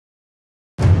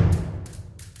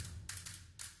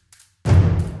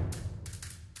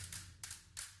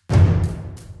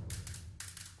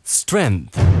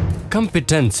Strength,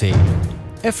 competency,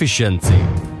 efficiency.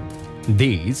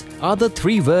 These are the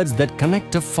three words that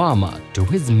connect a farmer to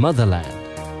his motherland.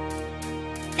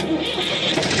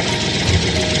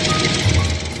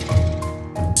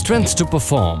 Strength to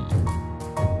perform,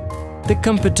 the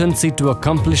competency to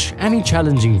accomplish any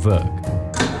challenging work,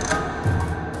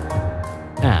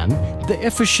 and the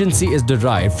efficiency is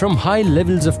derived from high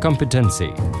levels of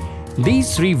competency.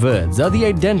 These three words are the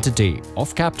identity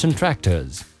of Captain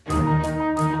Tractors.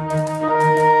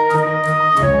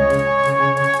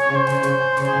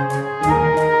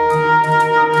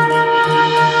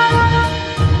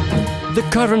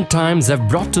 The current times have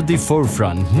brought to the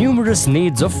forefront numerous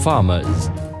needs of farmers.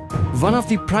 One of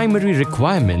the primary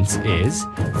requirements is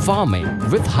farming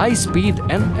with high speed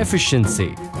and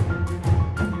efficiency.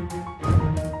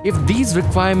 If these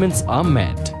requirements are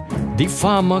met, the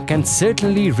farmer can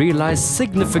certainly realize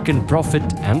significant profit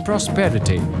and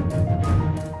prosperity.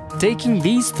 Taking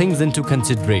these things into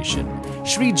consideration,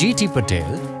 Shri G.T.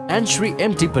 Patel and Shri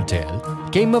M.T. Patel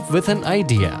came up with an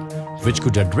idea which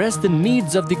could address the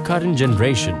needs of the current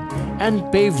generation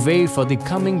and pave way for the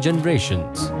coming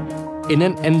generations. In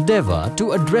an endeavor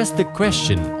to address the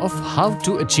question of how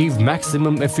to achieve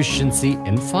maximum efficiency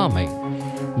in farming,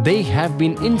 they have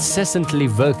been incessantly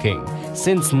working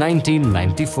since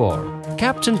 1994.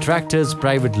 Captain Tractors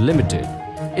Private Limited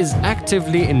is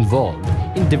actively involved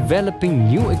in developing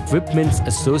new equipments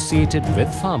associated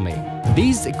with farming.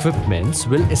 These equipments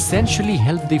will essentially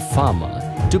help the farmer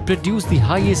to produce the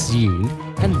highest yield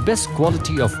and best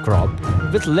quality of crop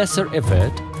with lesser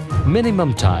effort,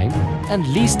 minimum time, and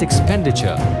least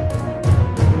expenditure.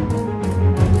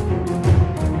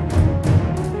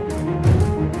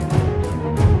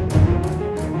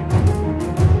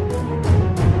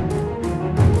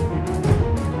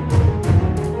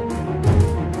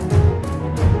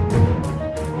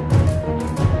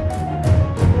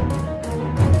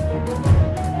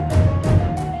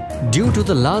 Due to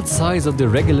the large size of the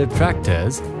regular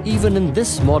tractors, even in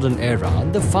this modern era,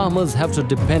 the farmers have to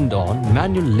depend on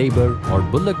manual labor or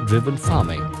bullock-driven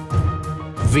farming.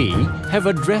 We have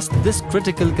addressed this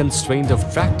critical constraint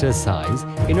of tractor size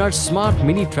in our smart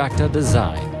mini tractor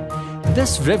design.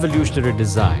 This revolutionary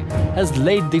design has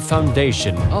laid the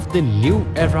foundation of the new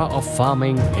era of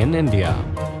farming in India.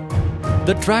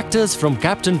 The tractors from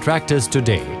Captain Tractors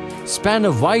today span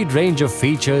a wide range of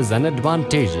features and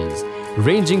advantages,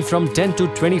 ranging from 10 to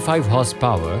 25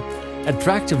 horsepower,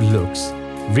 attractive looks,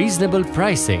 reasonable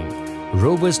pricing,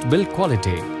 robust build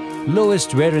quality,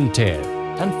 lowest wear and tear,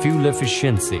 and fuel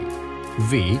efficiency.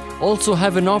 We also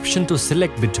have an option to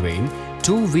select between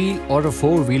two-wheel or a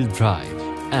four-wheel drive,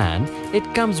 and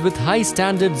it comes with high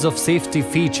standards of safety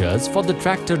features for the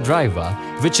tractor driver,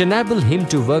 which enable him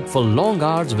to work for long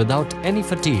hours without any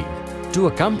fatigue. To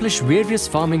accomplish various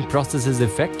farming processes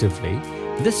effectively,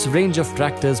 this range of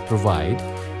tractors provide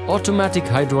automatic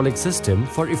hydraulic system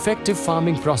for effective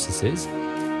farming processes,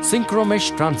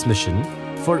 synchromesh transmission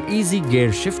for easy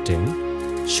gear shifting,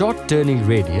 short turning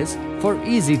radius for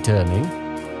easy turning,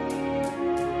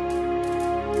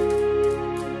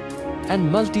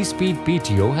 and multi-speed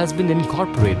PTO has been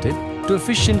incorporated to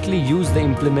efficiently use the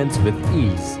implements with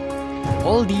ease.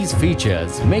 All these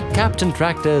features make Captain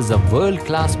Tractors a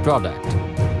world-class product.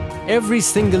 Every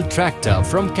single tractor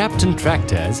from Captain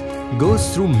Tractors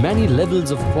goes through many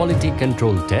levels of quality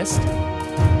control test,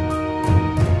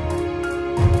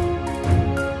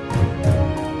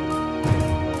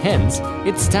 hence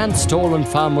it stands tall on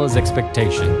farmers'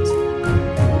 expectations.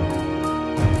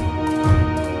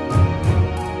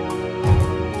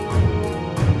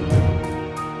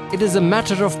 It is a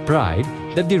matter of pride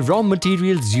that the raw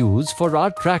materials used for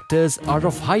our tractors are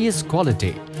of highest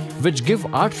quality, which give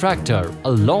our tractor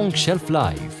a long shelf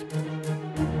life.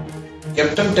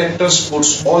 Captain Tractors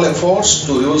puts all efforts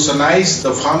to revolutionize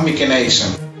the farm mechanization.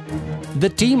 The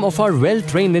team of our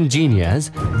well-trained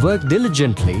engineers work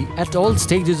diligently at all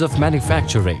stages of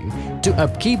manufacturing to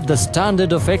upkeep the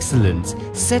standard of excellence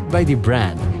set by the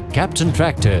brand Captain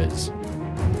Tractors.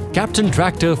 Captain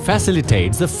Tractor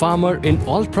facilitates the farmer in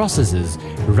all processes,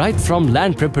 right from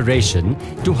land preparation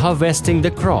to harvesting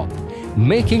the crop,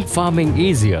 making farming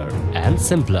easier and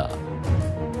simpler.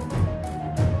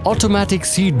 Automatic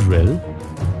seed drill,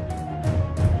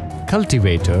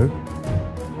 cultivator,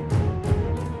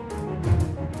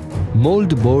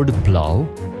 mold board plow,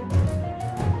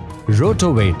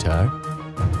 rotavator,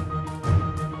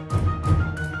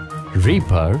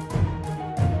 reaper,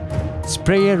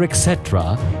 sprayer,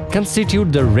 etc.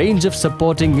 constitute the range of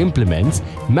supporting implements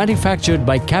manufactured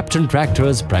by Captain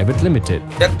Tractors Private Limited.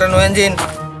 ટ્રેક્ટરનું engine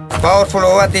powerful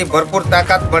હોવાથી ભરપૂર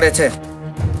તાકાત મળે છે.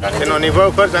 તેનો નિભાવ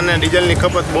ખર્ચ અને ડીઝલની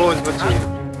ખપત બહુ જ ઓછી છે.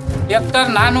 ટ્રેક્ટર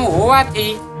નાનું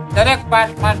હોવાથી દરેક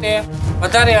પાર્ટ માટે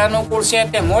વધારે અનુકૂળ છે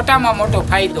તે મોટામાં મોટો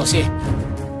ફાયદો છે.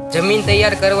 જમીન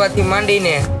તૈયાર કરવાથી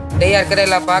માંડીને તૈયાર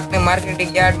કરેલા પાકને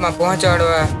માર્કેટિંગ યાર્ડમાં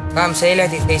પહોંચાડવા કામ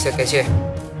સહેલાઈથી થઈ શકે છે.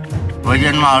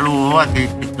 વજનમાં હળવું હોવાથી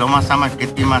ચોમાસામાં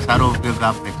ખેતીમાં સારો ઉપયોગ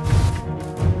આપે છે.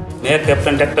 મેં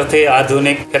કેપ્ટન ટ્રેક્ટરથી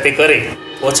આધુનિક ખેતી કરી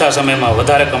ઓછા સમયમાં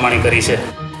વધારે કમાણી કરી છે.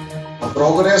 The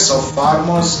progress of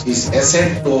farmers is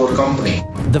asset to our company.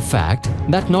 The fact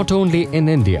that not only in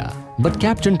India, but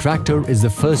Captain Tractor is the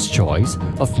first choice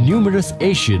of numerous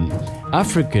Asian,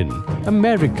 African,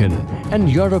 American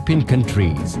and European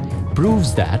countries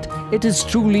proves that it is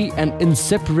truly an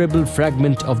inseparable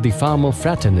fragment of the farmer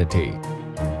fraternity.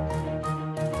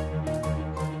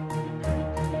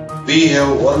 We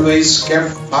have always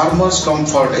kept farmers'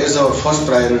 comfort as our first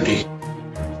priority.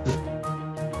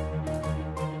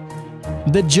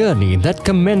 The journey that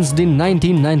commenced in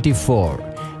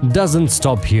 1994 doesn't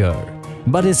stop here,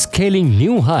 but is scaling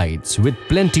new heights with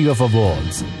plenty of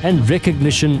awards and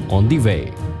recognition on the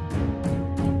way.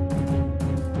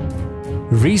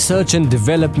 Research and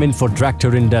development for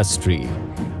tractor industry,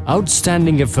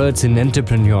 outstanding efforts in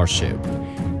entrepreneurship,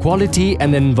 quality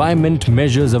and environment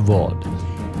measures award,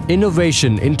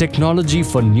 innovation in technology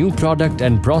for new product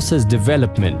and process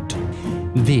development.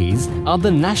 These are the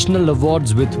national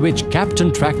awards with which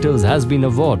Captain Tractors has been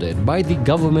awarded by the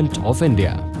Government of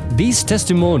India. These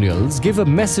testimonials give a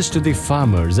message to the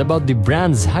farmers about the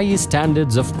brand's highest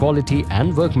standards of quality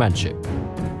and workmanship.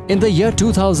 In the year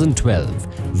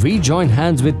 2012, we joined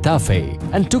hands with TAFE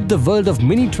and took the world of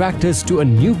mini tractors to a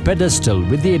new pedestal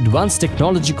with the advanced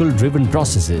technological-driven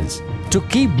processes. To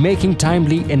keep making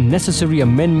timely and necessary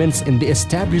amendments in the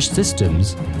established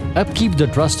systems, upkeep the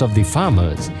trust of the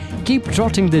farmers, keep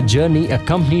trotting the journey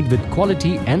accompanied with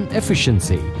quality and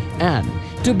efficiency, and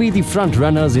to be the front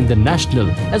runners in the national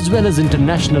as well as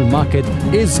international market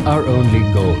is our only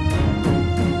goal.